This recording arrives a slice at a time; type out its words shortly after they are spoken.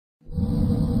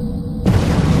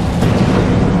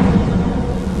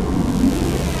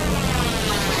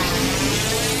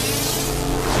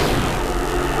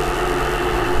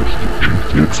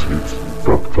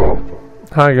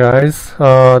Hi guys,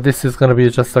 this is gonna be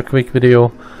just a quick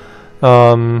video.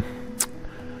 Right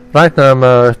now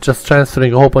I'm just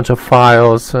transferring a whole bunch of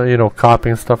files,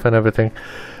 copying stuff and everything,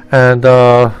 and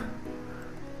an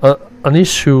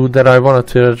issue that I wanted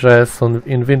to address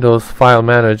in Windows File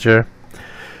Manager.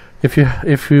 If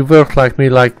you work like me,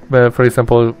 for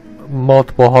example,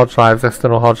 multiple hard drives,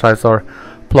 external hard drives are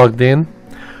plugged in,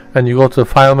 and you go to the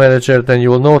File Manager, then you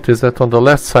will notice that on the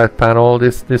left side panel,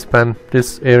 this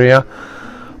area,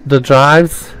 the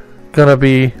drives gonna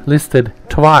be listed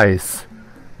twice,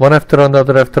 one after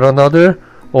another,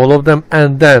 all of them,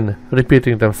 and then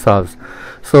repeating themselves.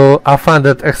 So I found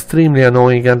that extremely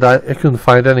annoying, and I couldn't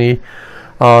find any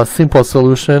simple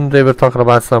solution. They were talking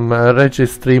about some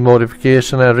registry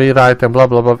modification and rewrite and blah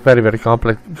blah blah, very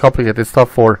complicated stuff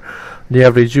for the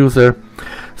average user.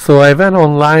 So I went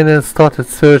online and started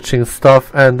searching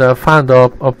stuff, and found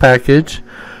a package,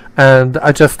 and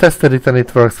I just tested it, and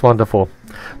it works wonderful.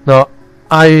 Now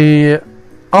I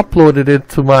uploaded it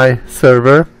to my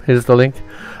server. Here's the link.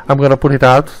 I'm gonna put it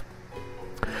out,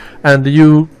 and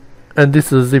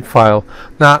this is a zip file.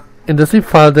 Now in the zip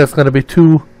file there's gonna be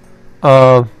two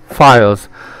files: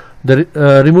 the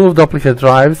remove duplicate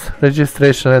drives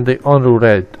registration and the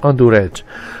undo.reg.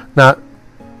 Now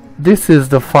this is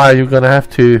the file you're gonna have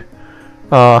to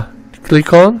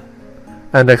click on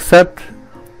and accept,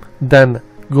 then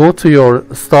go to your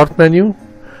start menu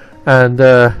and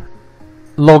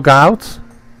log out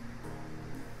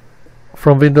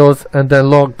from Windows, and then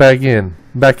log back in,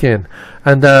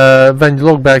 and when you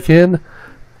log back in,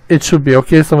 it should be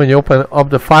okay. So when you open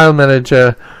up the file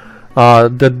manager,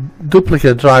 the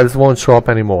duplicate drives won't show up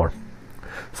anymore.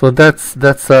 So that's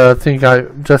a thing. I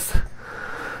just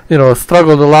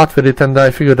struggled a lot with it, and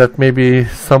I figured that maybe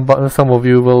some of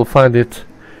you will find it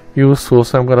useful,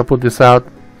 so I'm gonna put this out.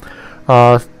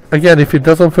 Again, if it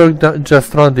doesn't work,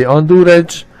 just run the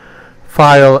undo.reg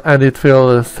file and it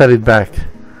will set it back.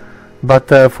 But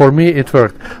for me it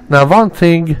worked. Now one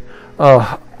thing,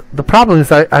 the problem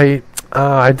is I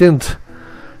didn't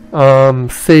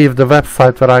save the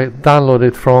website where I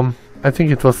downloaded from. I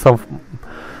think it was some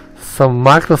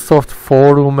Microsoft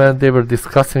forum, and they were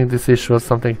discussing this issue or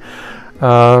something.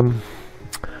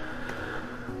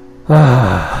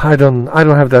 I don't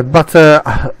have that, but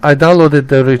I downloaded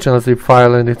the original zip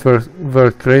file, and it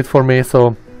worked great for me.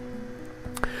 So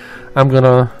I'm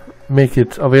gonna make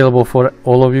it available for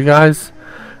all of you guys,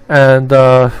 and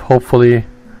hopefully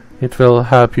it will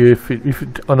help you. If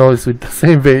it annoys you the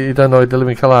same way it annoyed the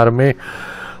living hell out of me,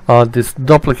 this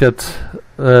duplicate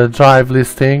drive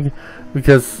listing,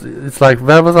 because it's like,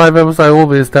 where was I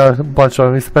always? There are a bunch of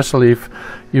them, especially if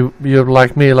you're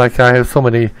like me, like I have so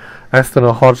many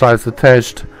external hard drives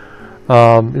attached.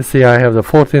 You see I have the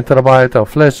 14 terabyte of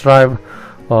flash drive,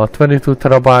 22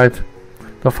 terabyte,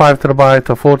 the 5 terabyte,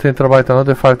 the 14 terabyte,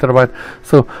 another 5 terabyte.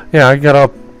 So yeah, I got a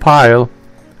pile,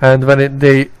 and when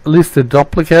they listed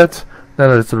duplicate,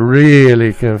 then it's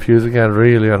really confusing and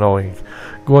really annoying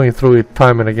going through it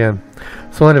time and again.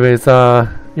 So anyways,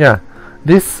 yeah,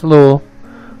 this little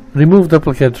remove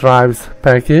duplicate drives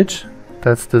package,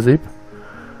 that's the zip,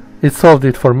 it solved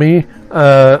it for me.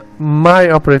 My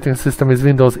operating system is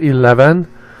Windows 11,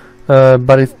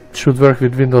 but it should work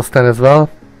with Windows 10 as well.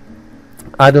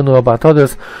 I don't know about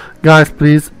others. Guys,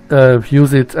 please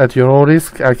use it at your own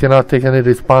risk. I cannot take any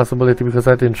responsibility because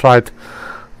I didn't write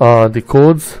the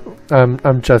codes.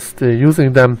 I'm just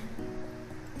using them,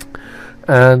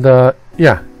 and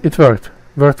yeah, it worked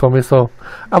for me, so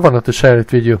I wanted to share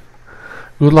it with you.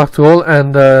 Good luck to all,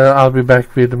 and I'll be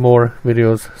back with more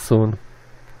videos soon.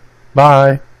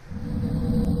 Bye.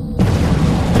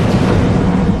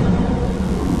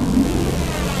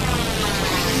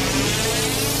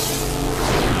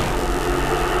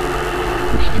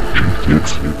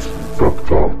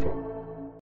 remove-duplicate-drives.reg.